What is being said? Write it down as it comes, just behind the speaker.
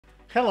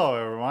Hello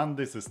everyone,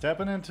 this is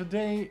Stepan and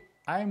today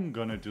I'm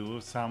gonna do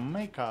some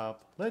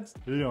makeup. Let's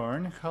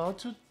learn how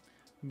to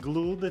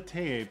glue the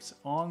tapes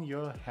on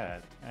your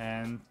head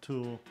and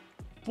to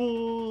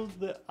pull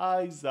the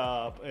eyes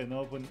up and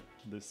open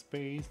the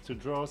space to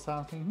draw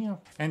something new.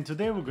 And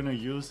today we're gonna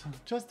use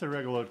just a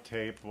regular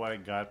tape what I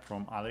got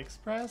from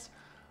AliExpress,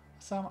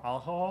 some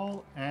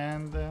alcohol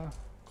and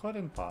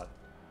cotton pad.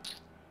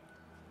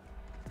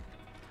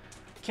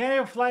 Can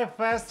you fly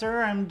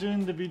faster? I'm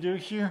doing the video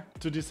here.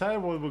 To decide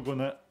what we're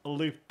gonna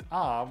lift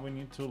up, we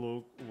need to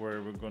look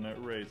where we're gonna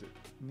raise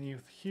it.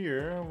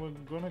 Here, we're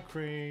gonna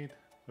create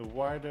a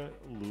wider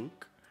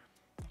look.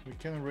 We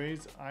can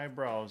raise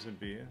eyebrows a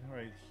bit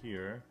right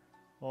here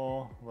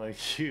or like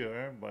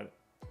here, but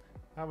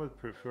I would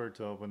prefer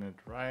to open it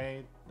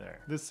right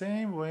there. The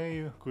same way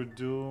you could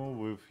do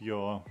with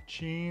your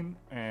chin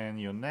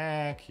and your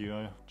neck,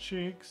 your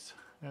cheeks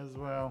as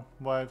well.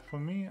 But for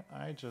me,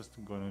 I just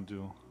gonna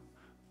do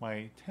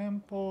my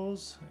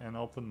temples and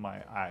open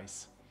my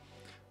eyes.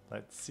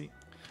 Let's see.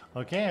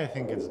 Okay, I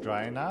think it's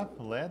dry enough.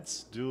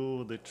 Let's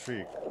do the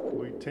trick.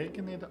 We're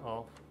taking it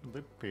off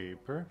the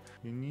paper.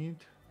 You need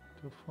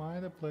to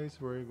find a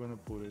place where you're gonna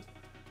put it.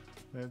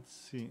 Let's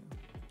see.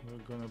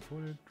 We're gonna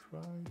put it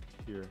right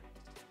here.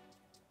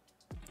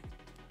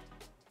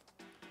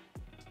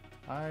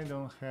 I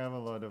don't have a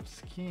lot of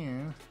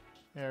skin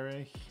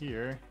area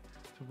here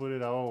to put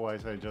it,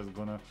 otherwise I just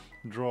gonna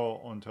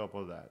draw on top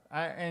of that.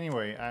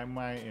 Anyway, I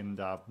might end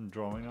up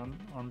drawing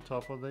on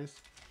top of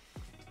this,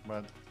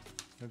 but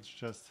let's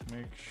just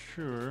make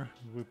sure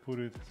we put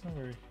it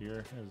somewhere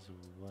here as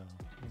well.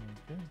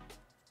 Okay.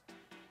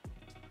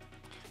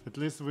 At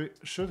least we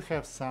should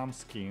have some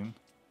skin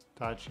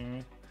touching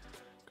it,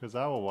 because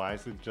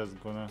otherwise it's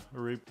just gonna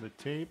rip the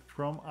tape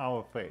from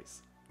our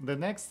face. The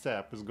next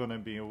step is gonna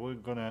be we're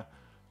gonna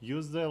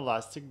use the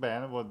elastic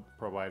band what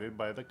provided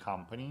by the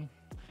company.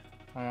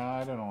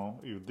 I don't know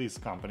if this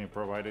company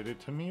provided it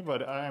to me,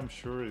 but I am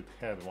sure it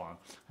had one.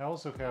 I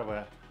also have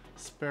a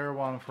spare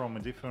one from a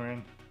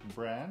different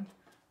brand,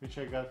 which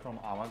I got from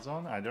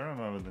Amazon. I don't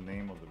remember the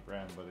name of the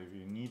brand, but if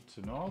you need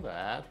to know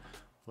that,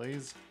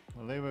 please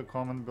leave a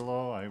comment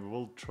below. I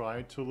will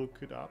try to look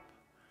it up.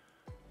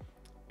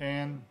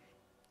 And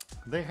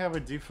they have a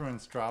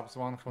different straps,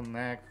 one for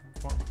neck,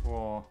 one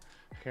for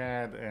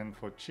head and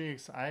for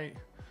cheeks. I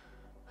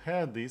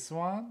had this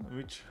one,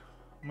 which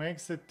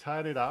makes it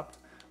tied it up.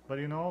 But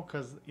you know,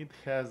 because it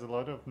has a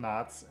lot of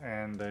knots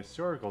and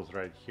circles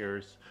right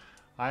here,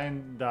 I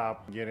end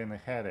up getting a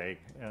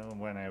headache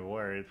when I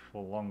wear it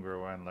for longer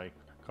than like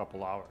a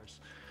couple hours.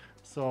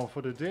 So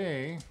for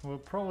today, we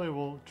probably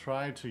will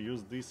try to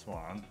use this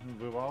one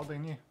without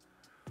any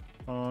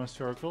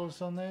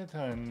circles on it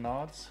and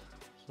knots.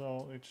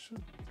 So it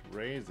should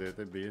raise it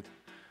a bit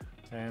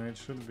and it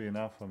should be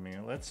enough for me.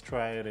 Let's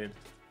try it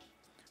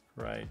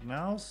right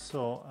now.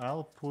 So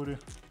I'll put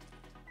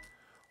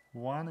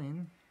one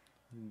in.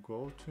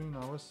 Go to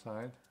another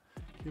side,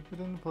 keep it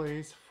in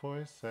place for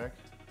a sec,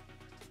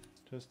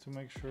 just to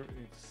make sure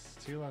it's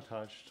still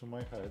attached to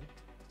my head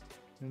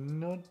and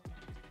not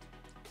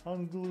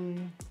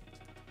ungluing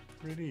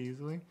pretty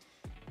easily.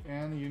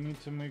 And you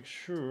need to make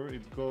sure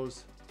it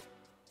goes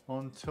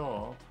on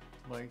top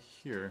like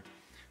here.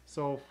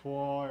 So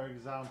for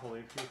example,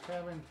 if you're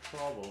having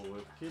trouble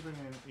with keeping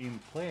it in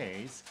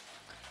place,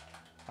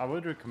 I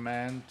would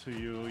recommend to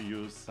you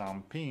use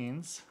some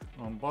pins,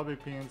 bobby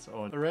pins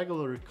or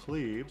regular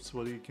clips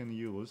what you can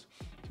use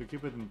to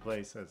keep it in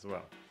place as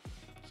well.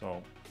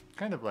 So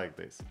kind of like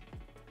this.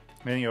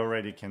 And you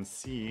already can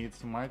see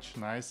it's much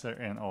nicer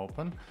and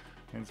open.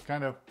 And it's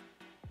kind of,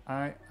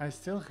 I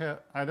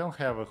don't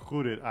have a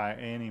hooded eye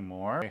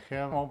anymore. I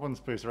have open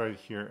space right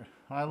here.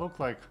 I look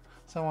like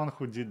someone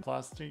who did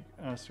plastic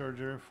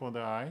surgery for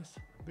the eyes.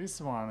 This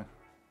one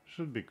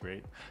should be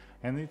great.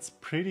 And it's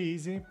pretty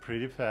easy,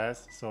 pretty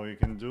fast, so you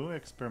can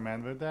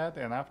experiment with that,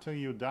 and after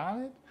you've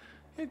done it,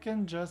 you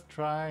can just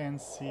try and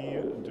see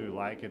do you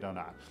like it or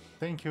not.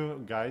 Thank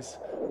you guys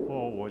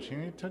for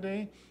watching it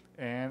today,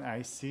 and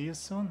I see you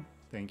soon.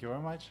 Thank you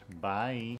very much. Bye.